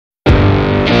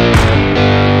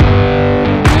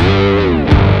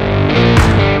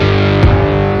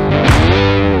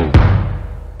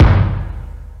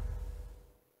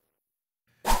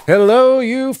Hello,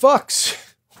 you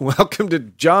fucks. Welcome to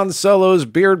John Solo's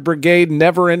Beard Brigade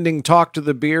Never-Ending Talk to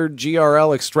the Beard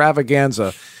GRL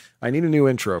Extravaganza. I need a new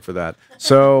intro for that.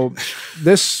 So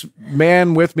this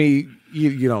man with me,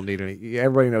 you don't need any.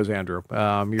 Everybody knows Andrew.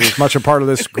 You're as much a part of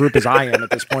this group as I am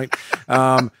at this point.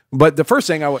 But the first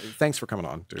thing, thanks for coming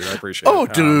on, dude. I appreciate it. Oh,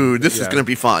 dude, this is going to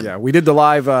be fun. Yeah, we did the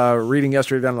live reading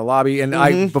yesterday down in the lobby.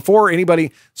 And before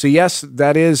anybody, so yes,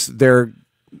 that is their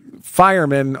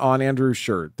fireman on Andrew's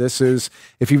shirt. This is,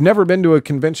 if you've never been to a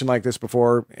convention like this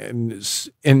before and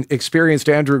experienced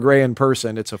Andrew Gray in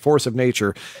person, it's a force of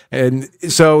nature. And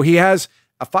so he has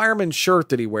a fireman's shirt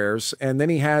that he wears, and then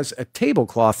he has a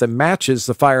tablecloth that matches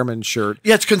the fireman's shirt.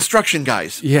 Yeah, it's construction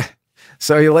guys. Yeah.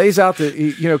 So he lays out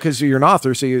because you're an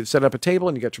author, so you set up a table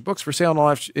and you got your books for sale and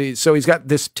all that. So he's got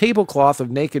this tablecloth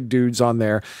of naked dudes on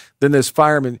there. Then this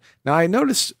fireman. Now I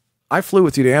noticed, I flew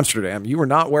with you to Amsterdam. You were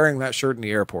not wearing that shirt in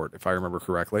the airport, if I remember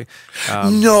correctly.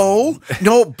 No,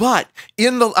 but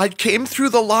I came through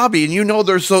the lobby, and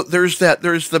there's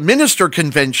the minister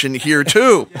convention here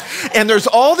too, and there's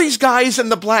all these guys in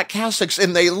the black cassocks,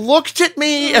 and they looked at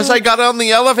me as I got on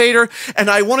the elevator, and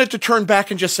I wanted to turn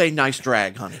back and just say, "Nice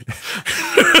drag, honey."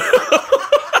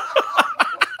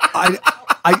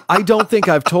 I don't think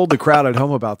I've told the crowd at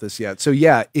home about this yet. So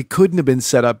yeah, it couldn't have been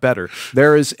set up better.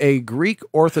 There is a Greek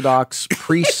Orthodox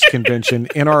priests convention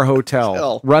in our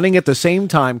hotel running at the same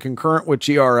time, concurrent with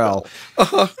GRL.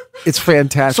 It's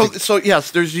fantastic. So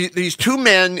yes, there's these two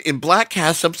men in black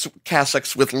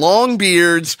cassocks with long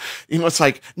beards. It's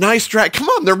like, nice drag. Come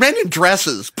on, they're men in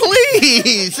dresses.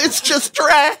 Please, it's just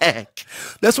drag.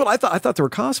 That's what I thought. I thought they were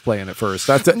cosplaying at first.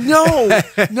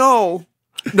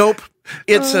 Nope.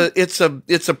 It's a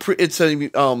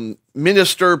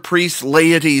minister, priest,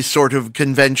 laity sort of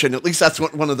convention. At least that's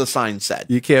what one of the signs said.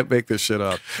 You can't make this shit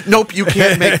up. Nope, you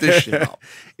can't make this shit up.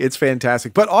 It's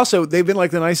fantastic. But also, they've been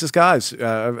like the nicest guys.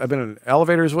 I've been in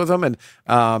elevators with them, and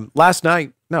last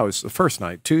night, no, it's the first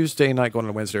night, Tuesday night going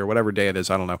to Wednesday or whatever day it is,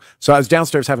 I don't know. So I was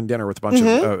downstairs having dinner with a bunch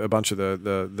of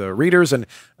the readers, and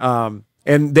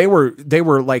they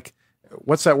were like,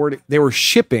 what's that word? They were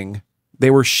shipping a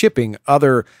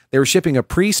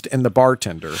priest and the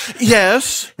bartender.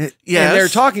 Yes. And they're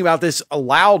talking about this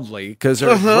loudly because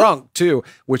they're drunk too,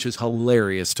 which is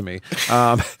hilarious to me.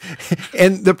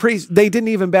 And the priest, they didn't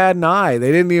even bat an eye.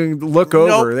 They didn't even look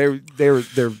over.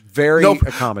 They're very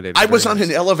accommodating. I was on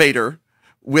an elevator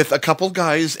with a couple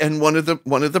guys and one of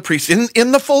the priests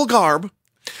in the full garb.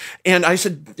 And I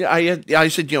said,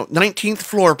 19th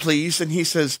floor, please. And he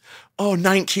says, "Oh,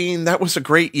 19, that was a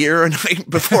great year." And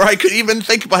before I could even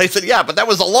think about it, I said, "Yeah, but that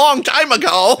was a long time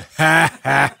ago." And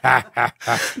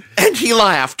he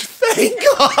laughed. Thank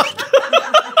God.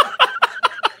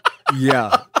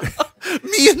 Yeah.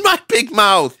 Me and my big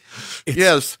mouth.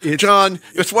 Yes, John,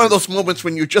 it's one of those moments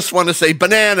when you just want to say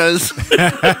bananas.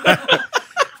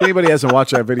 If anybody hasn't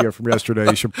watched that video from yesterday,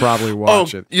 you should probably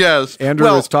watch it. Yes. Andrew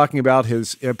was talking about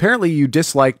apparently you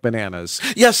dislike bananas.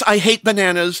 Yes, I hate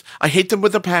bananas. I hate them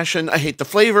with a passion. I hate the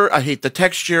flavor. I hate the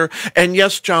texture. And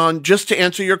yes, John, just to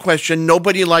answer your question,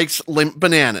 nobody likes limp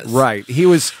bananas. Right. He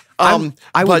was...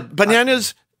 but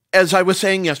bananas... As I was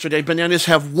saying yesterday, bananas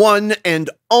have one and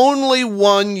only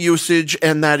one usage,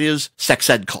 and that is sex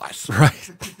ed class. Right.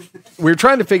 We were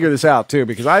trying to figure this out, too,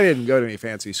 because I didn't go to any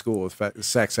fancy school with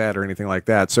sex ed or anything like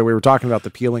that. So we were talking about the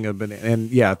peeling of banana. And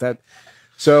yeah,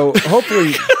 so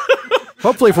hopefully...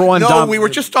 Hopefully for one... No, we were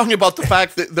just talking about the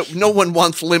fact that no one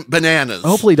wants limp bananas.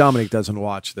 Hopefully Dominic doesn't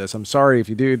watch this. I'm sorry if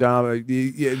you do, Dom.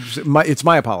 It's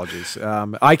my apologies.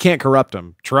 I can't corrupt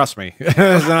him. Trust me.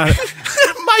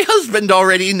 My husband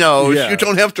already knows. Yeah. You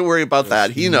don't have to worry about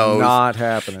that. He knows. Not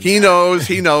happening. He knows.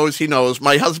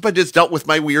 My husband has dealt with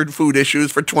my weird food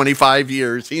issues for 25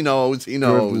 years. He knows. Good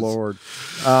Lord.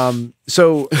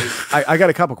 So I got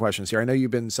a couple questions here. I know you've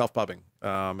been self-pubbing,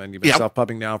 and you've been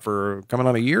self-pubbing now for coming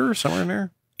on a year, somewhere in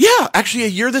there? Yeah, actually a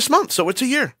year this month, so it's a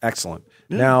year. Excellent.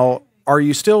 Yeah. Now, are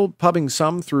you still pubbing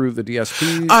some through the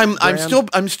DSP?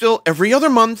 I'm still every other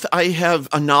month I have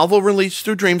a novel released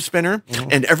through Dreamspinner,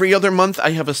 and every other month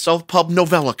I have a self-pub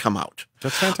novella come out.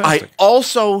 That's fantastic. I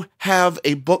also have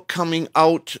a book coming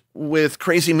out with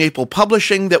Crazy Maple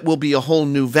Publishing that will be a whole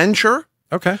new venture.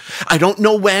 Okay. I don't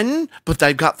know when, but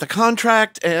I've got the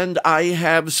contract, and I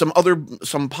have some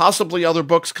possibly other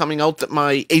books coming out that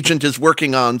my agent is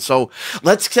working on. So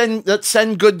let's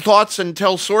send good thoughts and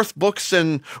tell Sorth Books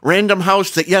and Random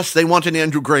House that yes, they want an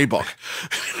Andrew Gray book.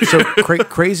 So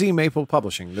Crazy Maple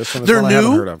Publishing. This one is They're one new. I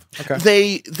haven't heard of.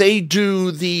 Okay. They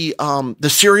do the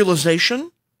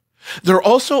serialization. They're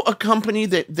also a company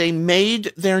that they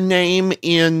made their name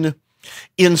in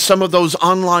some of those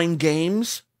online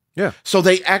games. Yeah. So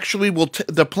they actually will,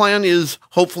 the plan is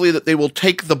hopefully that they will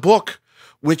take the book,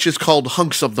 which is called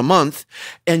Hunks of the Month,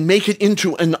 and make it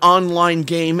into an online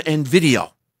game and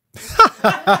video.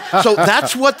 So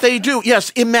that's what they do.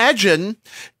 Yes, imagine,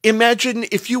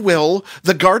 if you will,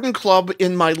 the garden club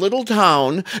in my little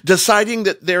town deciding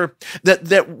that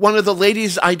that one of the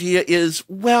ladies' idea is,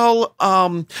 well,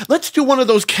 let's do one of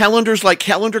those calendars like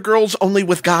Calendar Girls, only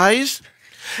with guys.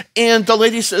 And the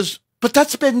lady says, but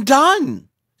that's been done.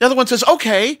 The other one says,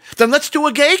 okay, then let's do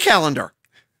a gay calendar.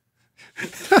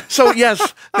 So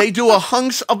yes, they do a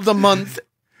Hunks of the Month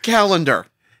calendar.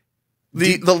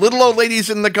 The little old ladies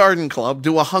in the garden club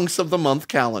do a Hunks of the Month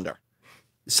calendar.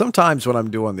 Sometimes when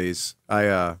I'm doing these,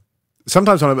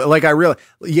 sometimes when I'm like,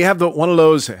 you have one of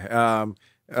those, and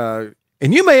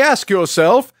you may ask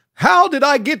yourself, how did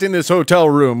I get in this hotel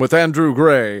room with Andrew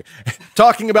Gray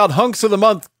talking about Hunks of the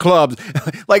Month clubs?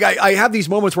 Like I have these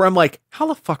moments where I'm like, how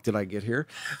the fuck did I get here?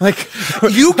 Like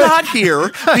you got here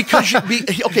because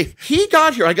okay, he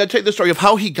got here. I got to tell you the story of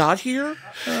how he got here.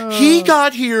 He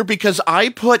got here because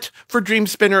for Dream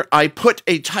Spinner, I put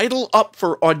a title up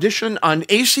for audition on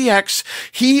ACX.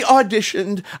 He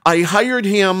auditioned, I hired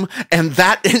him, and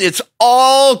it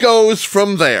all goes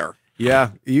from there.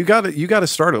 Yeah, you got to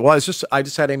start it. Well, I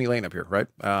just had Amy Lane up here, right?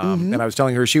 And I was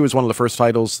telling her she was one of the first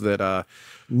titles that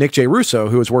Nick J. Russo,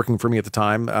 who was working for me at the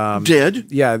time,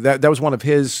 did. Yeah, that was one of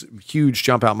his huge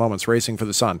jump out moments. Racing for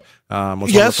the Sun.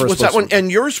 Yes, was that one?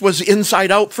 And yours was Inside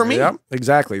Out for me. Yeah,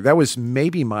 exactly. That was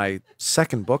maybe my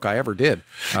second book I ever did.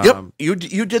 Yep, you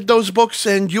did those books,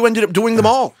 and you ended up doing them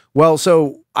all. Well,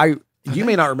 so you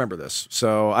may not remember this,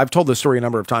 so I've told this story a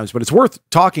number of times, but it's worth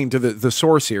talking to the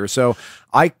source here. So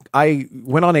I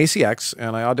went on ACX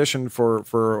and I auditioned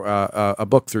for a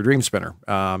book through Dream Spinner.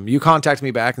 You contacted me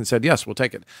back and said, yes, we'll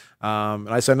take it. And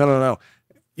I said, no.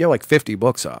 You have like 50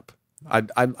 books up.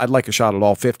 I'd like a shot at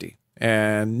all 50.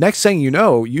 And next thing you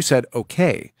know, you said,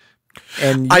 okay.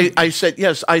 And I said,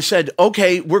 yes, I said,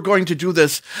 okay, we're going to do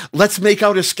this. Let's make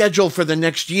out a schedule for the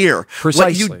next year.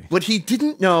 Precisely. What he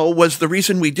didn't know was the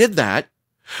reason we did that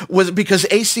was because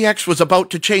ACX was about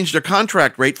to change their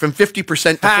contract rate from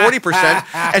 50% to 40%.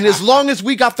 And as long as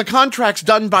we got the contracts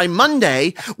done by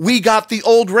Monday, we got the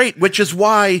old rate, which is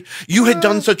why you had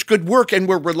done such good work and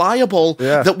were reliable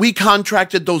that we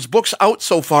contracted those books out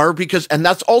so far and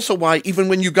that's also why even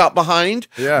when you got behind,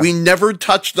 we never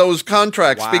touched those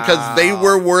contracts because they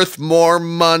were worth more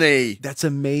money. That's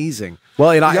amazing.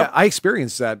 Well, and I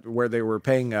experienced that where they were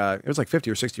paying, it was like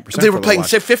 50 or 60%. They were paying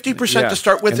 50% to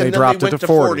start with, and then they went to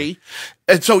 40.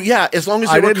 And so, as long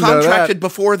as they were contracted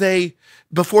before they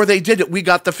did it, we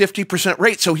got the 50%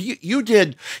 rate. So you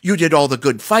did all the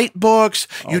Good Fight books.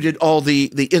 You did all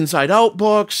the Inside Out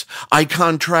books. I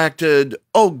contracted,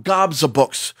 gobs of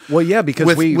books. Well, yeah,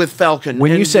 because with Falcon.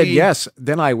 When you said yes,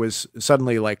 then I was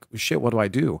suddenly like, shit, what do I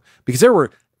do? Because there were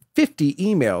 50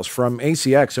 emails from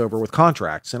ACX over with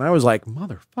contracts. And I was like,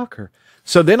 motherfucker.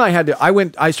 So then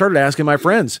I started asking my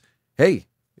friends, hey,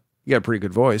 you got a pretty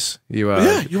good voice. You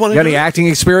got any acting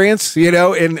experience?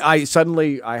 And I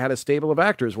had a stable of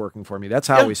actors working for me. That's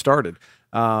how we started.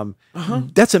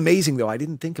 That's amazing, though. I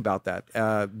didn't think about that.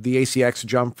 The ACX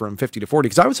jump from 50 to 40,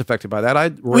 because I was affected by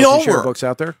that. We all were. Books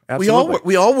out there. Absolutely.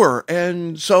 We all were.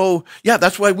 And so,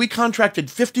 that's why we contracted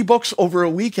 50 books over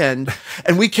a weekend,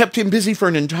 and we kept him busy for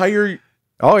an entire.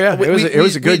 Oh yeah, it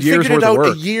was a good year's worth of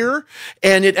work. A year,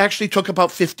 and it actually took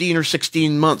about 15 or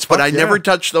 16 months. But I never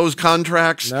touched those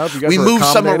contracts. No, we moved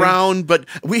some around, but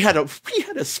we had a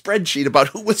spreadsheet about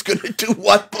who was going to do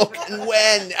what book and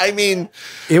when. I mean,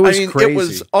 crazy. It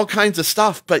was all kinds of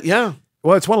stuff. But yeah.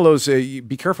 Well, it's one of those.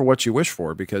 Be careful what you wish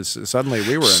for, because suddenly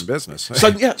we were in business.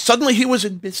 Suddenly he was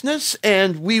in business,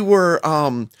 and we were.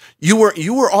 You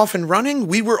were off and running.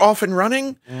 We were off and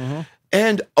running. Mm-hmm.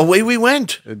 And away we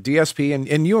went. DSP,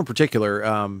 and you in particular,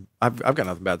 I've got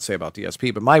nothing bad to say about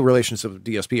DSP, but my relationship with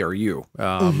DSP are you.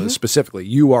 Specifically,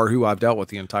 you are who I've dealt with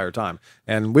the entire time.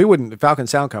 And Falcon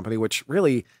Sound Company, which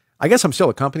really, I guess I'm still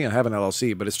a company. I have an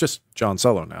LLC, but it's just John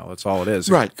Solo now. That's all it is.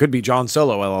 Right. It could be John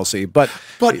Solo LLC, but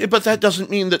that doesn't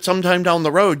mean that sometime down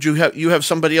the road you have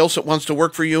somebody else that wants to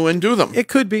work for you and do them. It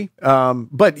could be.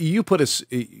 But you put us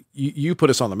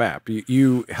on the map.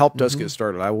 You helped us get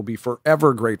started. I will be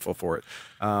forever grateful for it.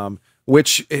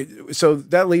 So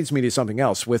that leads me to something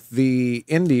else with the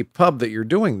indie pub that you're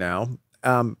doing now.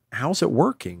 How's it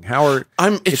working?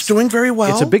 It's doing very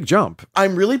well. It's a big jump.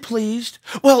 I'm really pleased.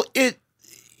 Well, it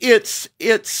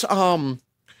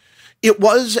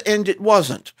was and it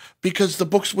wasn't, because the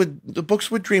books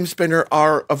with Dream Spinner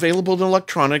are available in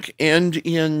electronic and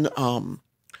in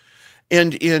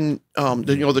and in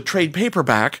the trade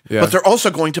paperback, Yeah. but they're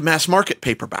also going to mass market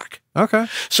paperback. Okay.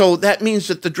 So that means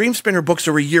that the Dream Spinner books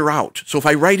are a year out. So if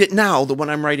I write it now, the one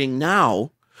I'm writing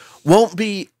now won't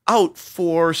be out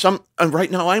for some.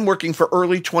 Right now, I'm working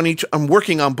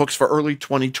on books for early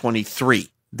 2023.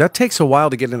 That takes a while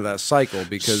to get into that cycle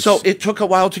because So it took a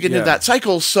while to get into that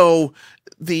cycle. So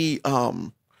the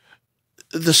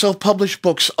self-published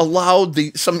books allowed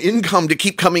some income to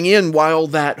keep coming in while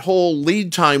that whole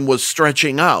lead time was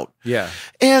stretching out. yeah.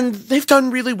 And they've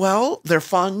done really well. They're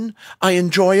fun. I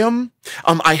enjoy them.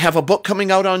 I have a book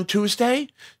coming out on Tuesday.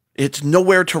 It's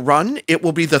Nowhere to Run. It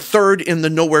will be the third in the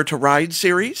Nowhere to Ride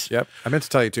series. Yep. I meant to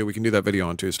tell you too. We can do that video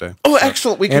on Tuesday. Oh,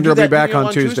 excellent. We can Andrew do will that be back video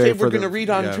on Tuesday for We're the- going to read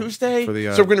on yeah, Tuesday. for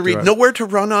the, So we're going to read direct. Nowhere to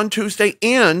Run on Tuesday,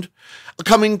 and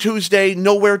coming Tuesday,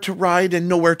 Nowhere to Ride and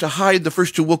Nowhere to Hide. The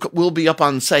first two will be up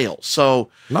on sale. So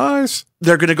Nice.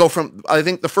 they're going to go from, I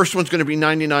think the first one's going to be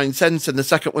 99 cents and the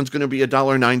second one's going to be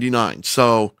 $1.99.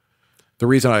 So The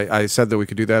reason I said that we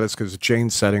could do that is because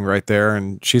Jane's setting right there,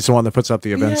 and she's the one that puts up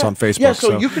the events on Facebook. Yeah,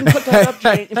 so you can put that up,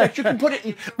 Jane. In fact, you can put it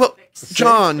in. Well,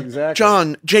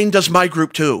 John, Jane does my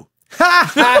group too.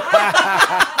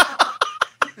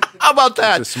 How about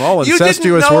that? It's a small You didn't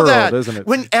incestuous know world, that. isn't it?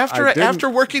 When I after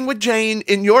didn't- working with Jane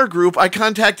in your group, I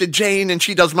contacted Jane and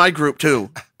she does my group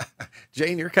too.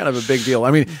 Jane, you're kind of a big deal.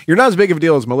 I mean, you're not as big of a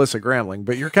deal as Melissa Gramling,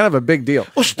 but you're kind of a big deal.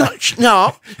 Well,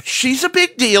 no, she's a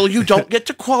big deal. You don't get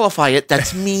to qualify it.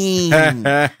 That's mean.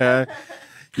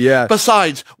 Yeah.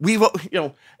 Besides,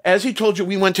 as he told you,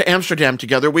 we went to Amsterdam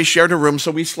together. We shared a room,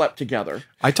 so we slept together.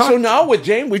 So now with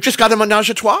Jane, we've just got a menage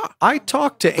a trois. I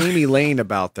talked to Amy Lane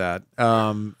about that.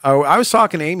 I was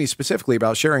talking to Amy specifically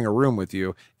about sharing a room with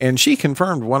you, and she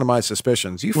confirmed one of my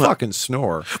suspicions. You fucking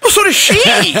snore. Well, so does she.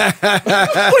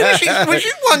 When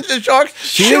she wanted to talk,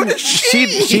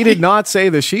 She did not say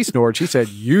that she snored. She said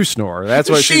you snore. That's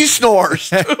what she snores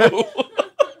too.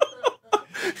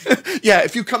 Yeah,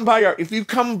 if you come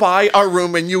by our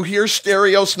room and you hear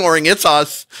stereo snoring, it's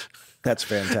us. That's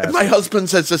fantastic. My husband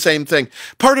says the same thing.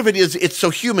 Part of it is it's so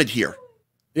humid here.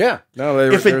 Yeah. No,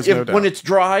 there's no doubt. When it's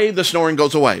dry, the snoring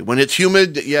goes away. When it's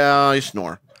humid, yeah, I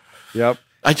snore. Yep.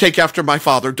 I take after my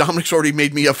father. Dominic's already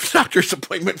made me a doctor's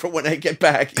appointment for when I get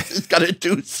back. He's got to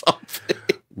do something.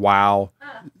 Wow.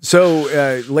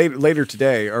 So later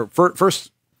today, or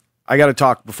first, I got to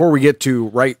talk before we get to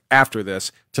right after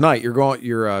this. Tonight,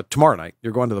 tomorrow night,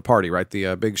 you're going to the party, right?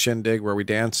 The big shindig where we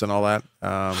dance and all that.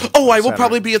 I will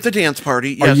probably be at the dance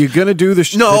party. Yes. Are you going to do the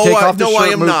No, take off the no, shirt I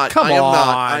am move? not. Come I am on. not.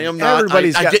 I am not.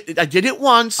 I did it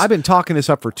once. I've been talking this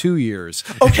up for 2 years.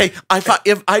 Okay, I thought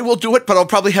if I will do it, but I'll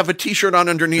probably have a T-shirt on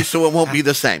underneath, so it won't be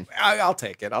the same. I'll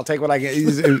take it. I'll take what I get.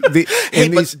 Hey,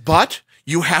 but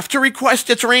you have to request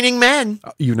It's Raining Men.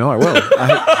 You know I will.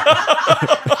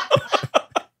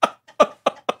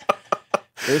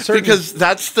 Because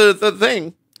that's the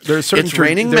thing. There's certain It's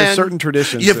Raining Men. There's certain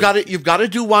traditions. You've got to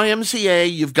do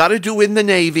YMCA. You've got to do In the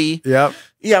Navy. Yep.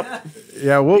 Yep.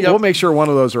 Yeah, we'll make sure one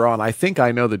of those are on. I think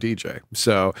I know the DJ,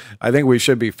 so I think we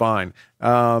should be fine.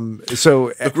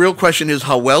 So The real question is,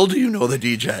 how well do you know the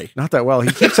DJ? not that well.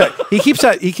 He keeps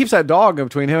that dog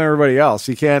between him and everybody else.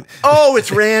 He can't. Oh,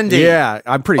 it's Randy. Yeah,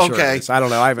 I'm pretty sure. Okay. It is. I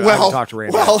don't know. I haven't talked to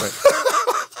Randy. Well, but-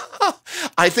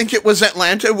 I think it was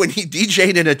Atlanta when he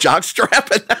DJ'd in a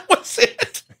jockstrap, and that was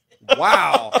it.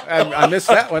 Wow, I missed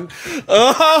that one.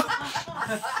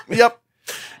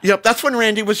 Yep. That's when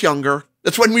Randy was younger.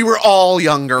 That's when we were all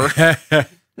younger and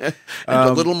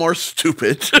a little more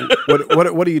stupid.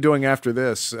 What are you doing after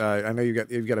this? I know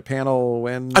you've got a panel.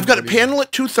 When I've got a panel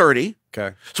at 2:30.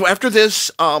 Okay. So after this,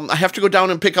 I have to go down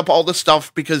and pick up all the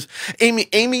stuff because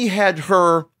Amy had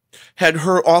her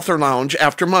author lounge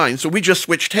after mine. So we just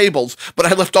switched tables, but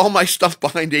I left all my stuff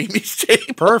behind Amy's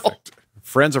table. Perfect.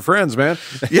 Friends are friends, man.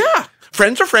 Yeah.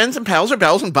 Friends are friends and pals are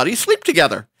pals and buddies sleep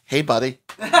together. Hey, buddy.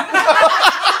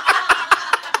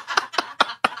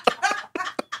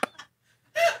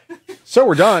 So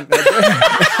we're done.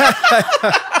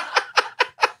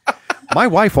 My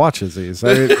wife watches these.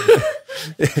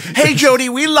 Hey, Jody,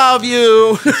 we love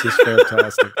you. This is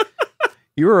fantastic.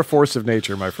 You are a force of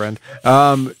nature, my friend.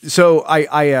 So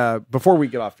I before we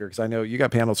get off here, because I know you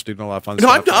got panels to do and a lot of fun No,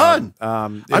 stuff. I'm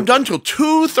done. I'm done till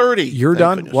 2:30. You're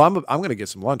done? Goodness. Well, I'm going to get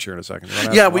some lunch here in a second.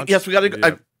 Yeah, we got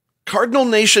to Cardinal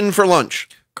Nation for lunch.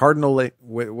 Cardinal,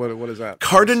 what is that?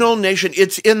 Cardinal Nation.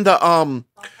 It's in the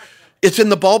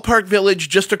ballpark village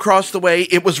just across the way.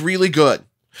 It was really good.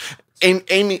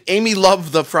 Amy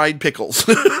loved the fried pickles.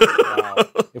 Wow.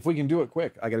 If we can do it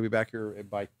quick, I got to be back here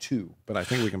by 2, but I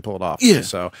think we can pull it off. Yeah.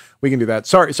 So we can do that.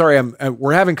 Sorry.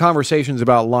 We're having conversations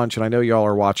about lunch, and I know y'all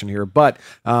are watching here, but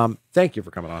thank you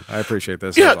for coming on. I appreciate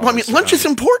this. Yeah, well, I mean, lunch is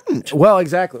important. Well,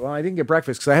 exactly. Well, I didn't get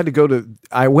breakfast because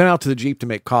I went out to the Jeep to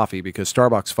make coffee because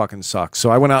Starbucks fucking sucks. So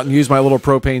I went out and used my little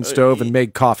propane stove and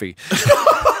made coffee.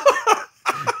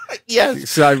 Yes.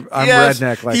 So I'm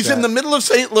redneck like he's that. in the middle of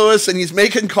St. Louis and he's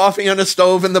making coffee on a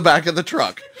stove in the back of the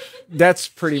truck. That's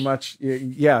pretty much,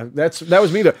 yeah. That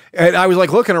was me. And I was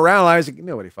like looking around. And I was like,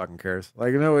 nobody fucking cares.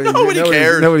 Like nobody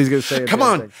cares. Nobody's gonna say it. Come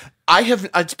on.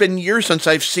 It's been years since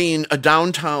I've seen a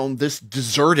downtown this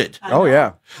deserted. Oh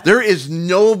yeah. There is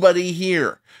nobody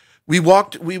here.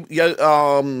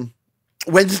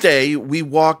 Wednesday we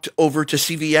walked over to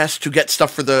CVS to get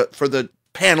stuff for the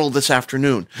panel this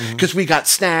afternoon because we got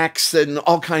snacks and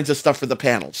all kinds of stuff for the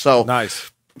panel. So nice.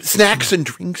 Snacks and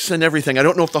drinks and everything. I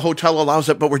don't know if the hotel allows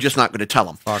it, but we're just not going to tell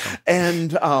them. Fuck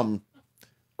 'em.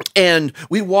 And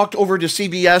we walked over to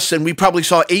CVS and we probably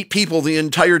saw 8 people the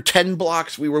entire 10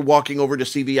 blocks we were walking over to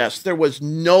CVS. There was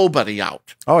nobody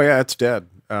out. Oh yeah, it's dead.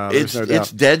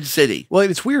 It's dead city. Well,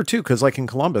 it's weird too because like in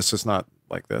Columbus, it's not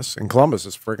like this. In Columbus,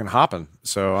 it's freaking hopping.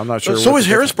 So I'm not sure. So is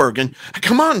Harrisburg. And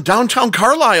come on, downtown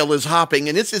Carlisle is hopping,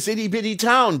 and it's this itty bitty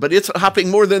town, but it's hopping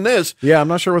more than this. Yeah, I'm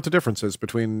not sure what the difference is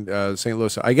between St.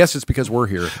 Louis. I guess it's because we're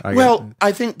here.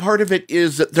 I think part of it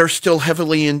is that they're still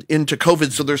heavily into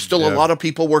COVID, so there's still a lot of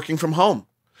people working from home.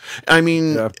 I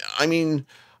mean,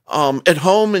 at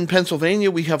home in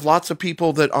Pennsylvania, we have lots of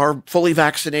people that are fully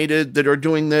vaccinated that are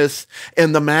doing this,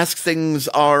 and the mask things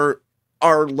are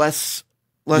less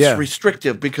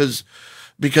restrictive because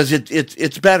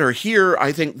it's better. Here,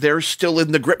 I think they're still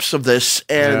in the grips of this,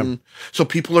 and so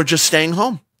people are just staying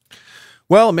home.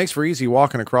 Well, it makes for easy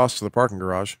walking across to the parking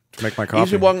garage to make my coffee.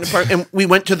 Easy walking to the park, and we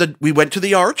went to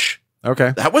the arch.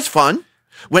 Okay, that was fun.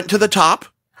 Went to the top.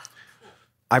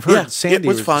 I've heard Sandy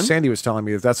was fun. Sandy was telling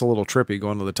me that's a little trippy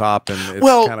going to the top, and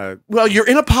it's kind of you're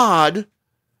in a pod.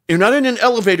 You're not in an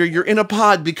elevator. You're in a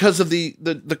pod because of the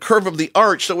curve of the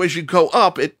arch. So as you go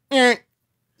up, but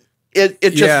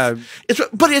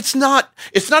it's not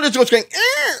as though it's going,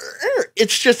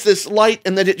 it's just this light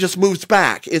and then it just moves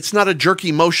back. It's not a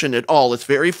jerky motion at all. It's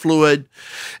very fluid.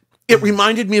 It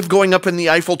reminded me of going up in the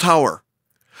Eiffel Tower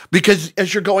because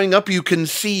as you're going up, you can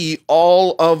see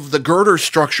all of the girder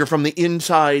structure from the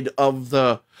inside of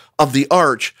the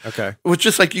arch. Okay. Which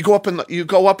is like you go up in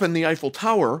the Eiffel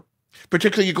Tower.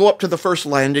 Particularly, you go up to the first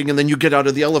landing and then you get out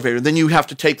of the elevator. Then you have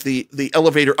to take the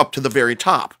elevator up to the very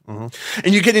top. And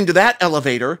you get into that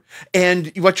elevator, and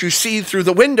what you see through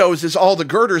the windows is all the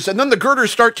girders. And then the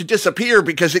girders start to disappear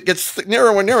because it gets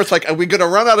narrower and narrower. It's like, are we going to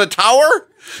run out of tower?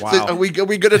 Wow. Are we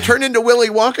going to turn into Willy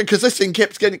Wonka? Because this thing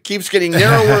keeps getting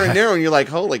narrower and narrower. And you're like,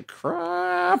 holy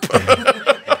crap.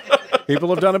 People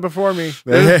have done it before me.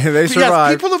 They survived.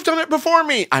 Yes, people have done it before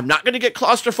me. I'm not going to get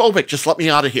claustrophobic. Just let me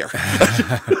out of here.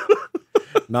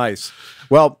 Nice.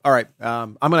 Well, all right.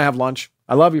 I'm going to have lunch.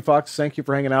 I love you, Fox. Thank you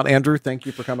for hanging out. Andrew, thank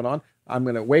you for coming on. I'm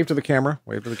going to wave to the camera.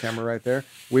 Wave to the camera right there.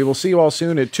 We will see you all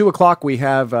soon. At 2 o'clock, we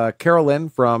have Carol Lynn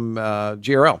from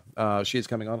GRL. She's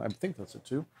coming on. I think that's at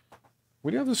 2.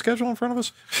 Would you have the schedule in front of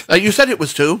us? You said it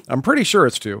was 2. I'm pretty sure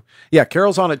it's 2. Yeah,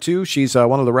 Carol's on at 2. She's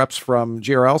one of the reps from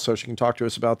GRL, so she can talk to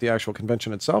us about the actual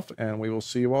convention itself, and we will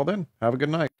see you all then. Have a good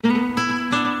night.